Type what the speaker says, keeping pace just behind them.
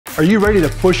Are you ready to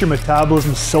push your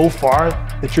metabolism so far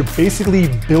that you're basically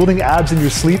building abs in your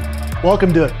sleep?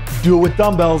 Welcome to Do It with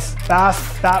Dumbbells, fast,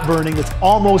 fat burning that's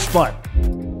almost fun.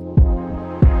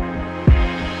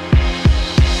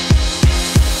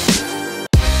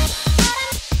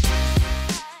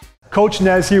 Coach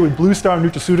Nez here with Blue Star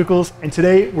Nutraceuticals, and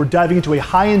today we're diving into a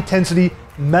high-intensity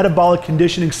metabolic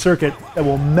conditioning circuit that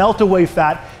will melt away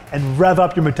fat and rev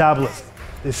up your metabolism.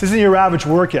 This isn't your average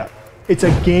workout. It's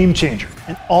a game changer,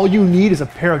 and all you need is a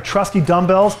pair of trusty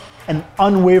dumbbells and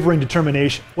unwavering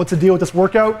determination. What's the deal with this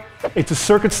workout? It's a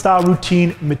circuit-style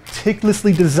routine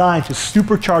meticulously designed to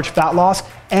supercharge fat loss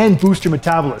and boost your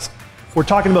metabolism. We're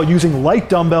talking about using light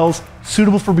dumbbells,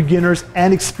 suitable for beginners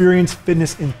and experienced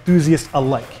fitness enthusiasts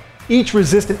alike. Each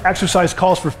resistant exercise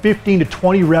calls for 15 to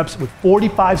 20 reps with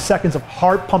 45 seconds of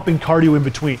heart-pumping cardio in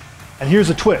between. And here's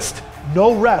a twist: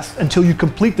 no rest until you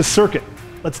complete the circuit.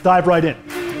 Let's dive right in.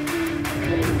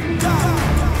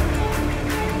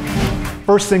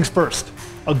 First things first,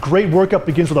 a great workout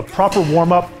begins with a proper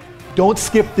warm-up. Don't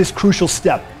skip this crucial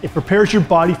step. It prepares your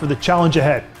body for the challenge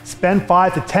ahead. Spend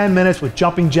 5 to 10 minutes with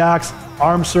jumping jacks,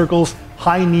 arm circles,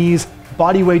 high knees,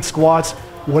 bodyweight squats,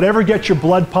 whatever gets your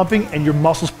blood pumping and your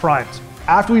muscles primed.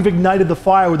 After we've ignited the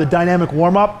fire with a dynamic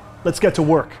warm-up, let's get to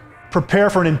work. Prepare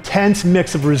for an intense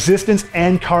mix of resistance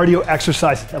and cardio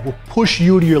exercises that will push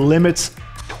you to your limits,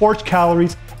 torch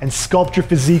calories, and sculpt your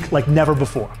physique like never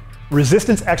before.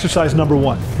 Resistance exercise number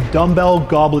 1, dumbbell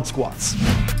goblet squats.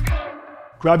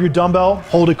 Grab your dumbbell,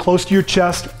 hold it close to your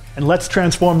chest, and let's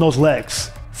transform those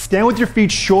legs. Stand with your feet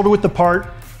shoulder-width apart,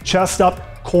 chest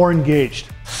up, core engaged.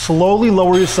 Slowly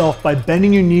lower yourself by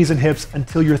bending your knees and hips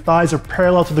until your thighs are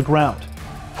parallel to the ground.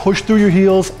 Push through your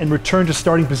heels and return to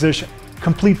starting position.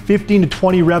 Complete 15 to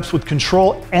 20 reps with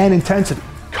control and intensity.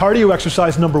 Cardio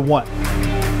exercise number 1.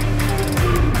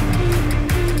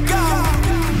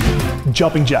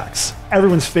 Jumping jacks,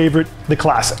 everyone's favorite, the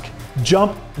classic.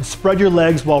 Jump and spread your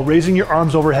legs while raising your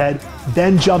arms overhead,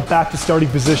 then jump back to starting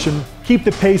position. Keep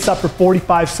the pace up for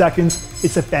 45 seconds.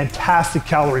 It's a fantastic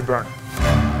calorie burner.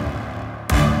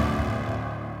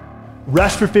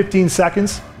 Rest for 15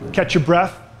 seconds, catch your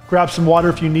breath, grab some water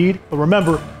if you need, but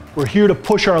remember, we're here to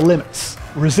push our limits.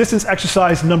 Resistance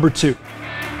exercise number 2.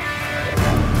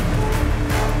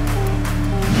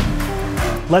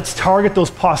 Let's target those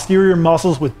posterior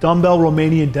muscles with dumbbell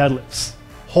Romanian deadlifts.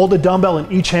 Hold a dumbbell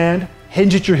in each hand,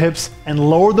 hinge at your hips, and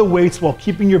lower the weights while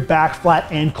keeping your back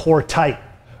flat and core tight.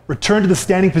 Return to the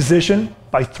standing position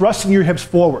by thrusting your hips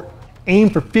forward. Aim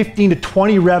for 15 to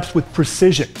 20 reps with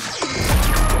precision.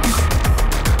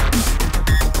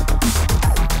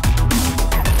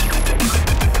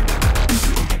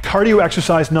 Cardio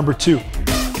exercise number 2.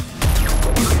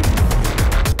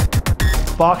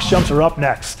 Box jumps are up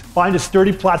next. Find a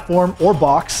sturdy platform or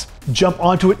box, jump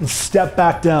onto it and step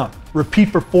back down. Repeat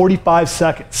for 45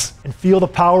 seconds and feel the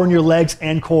power in your legs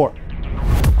and core.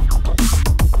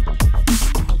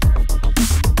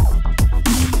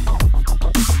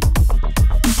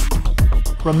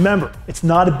 Remember, it's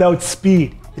not about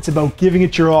speed, it's about giving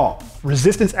it your all.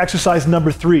 Resistance exercise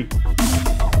number 3.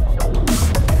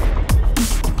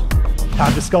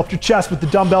 Time to sculpt your chest with the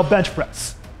dumbbell bench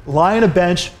press. Lie on a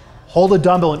bench, hold a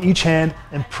dumbbell in each hand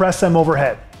and press them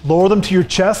overhead. Lower them to your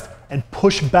chest and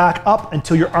push back up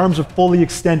until your arms are fully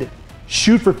extended.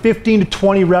 Shoot for 15 to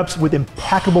 20 reps with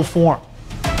impeccable form.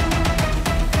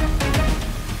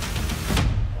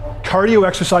 Cardio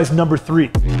exercise number 3.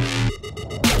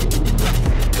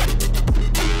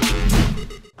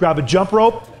 Grab a jump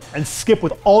rope and skip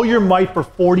with all your might for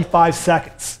 45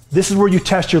 seconds. This is where you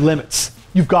test your limits.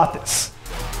 You've got this.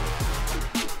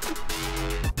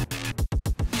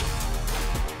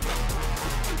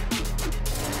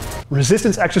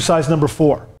 Resistance exercise number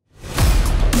 4.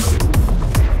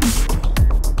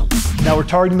 Now we're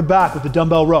targeting the back with the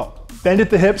dumbbell row. Bend at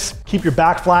the hips, keep your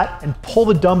back flat, and pull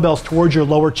the dumbbells towards your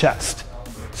lower chest.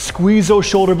 Squeeze those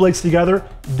shoulder blades together,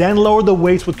 then lower the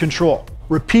weights with control.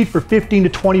 Repeat for 15 to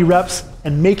 20 reps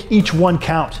and make each one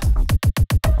count.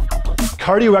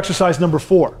 Cardio exercise number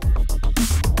 4.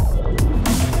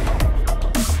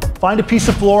 Find a piece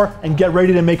of floor and get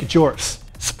ready to make it yours.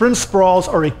 Sprint sprawls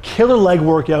are a killer leg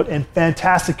workout and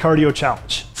fantastic cardio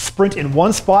challenge. Sprint in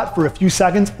one spot for a few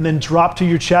seconds and then drop to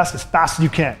your chest as fast as you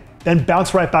can. Then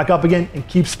bounce right back up again and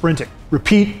keep sprinting.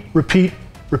 Repeat, repeat,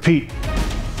 repeat.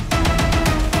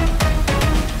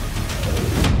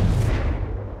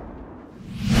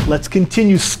 Let's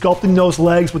continue sculpting those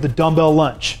legs with the dumbbell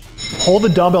lunge. Hold the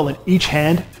dumbbell in each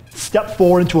hand, step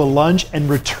forward into a lunge and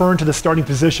return to the starting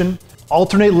position.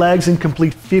 Alternate legs and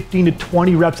complete 15 to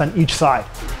 20 reps on each side.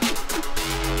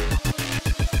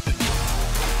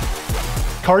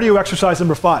 Cardio exercise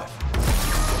number 5.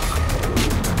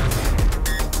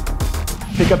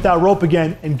 Pick up that rope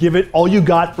again and give it all you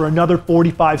got for another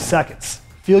 45 seconds.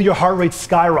 Feel your heart rate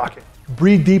skyrocket.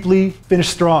 Breathe deeply, finish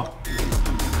strong.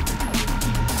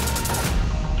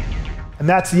 And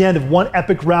that's the end of one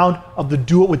epic round of the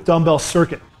Do It with Dumbbells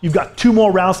circuit. You've got 2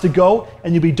 more rounds to go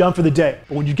and you'll be done for the day.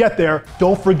 But when you get there,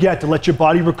 don't forget to let your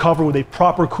body recover with a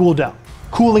proper cool down.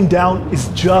 Cooling down is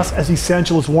just as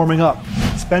essential as warming up.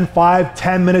 Spend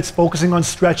 5-10 minutes focusing on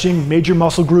stretching major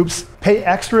muscle groups. Pay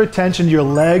extra attention to your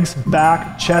legs,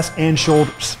 back, chest, and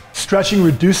shoulders. Stretching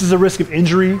reduces the risk of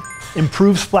injury,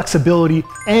 improves flexibility,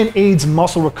 and aids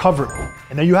muscle recovery.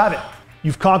 And there you have it.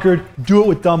 You've conquered Do It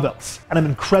with Dumbbells, and I'm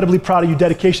incredibly proud of your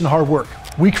dedication and hard work.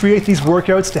 We create these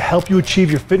workouts to help you achieve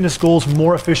your fitness goals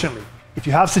more efficiently. If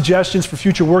you have suggestions for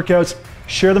future workouts,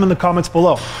 share them in the comments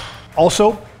below.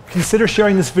 Also, consider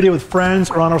sharing this video with friends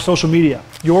or on our social media.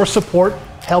 Your support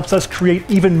helps us create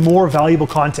even more valuable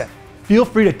content. Feel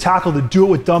free to tackle the Do It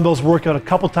with Dumbbells workout a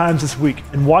couple times this week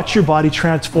and watch your body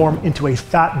transform into a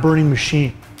fat-burning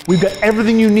machine. We've got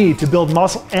everything you need to build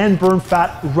muscle and burn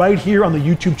fat right here on the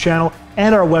YouTube channel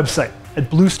and our website at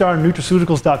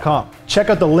bluestarnutraceuticals.com. Check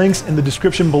out the links in the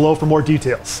description below for more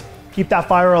details. Keep that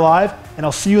fire alive, and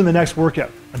I'll see you in the next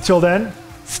workout. Until then,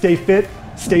 stay fit,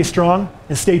 stay strong,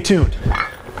 and stay tuned.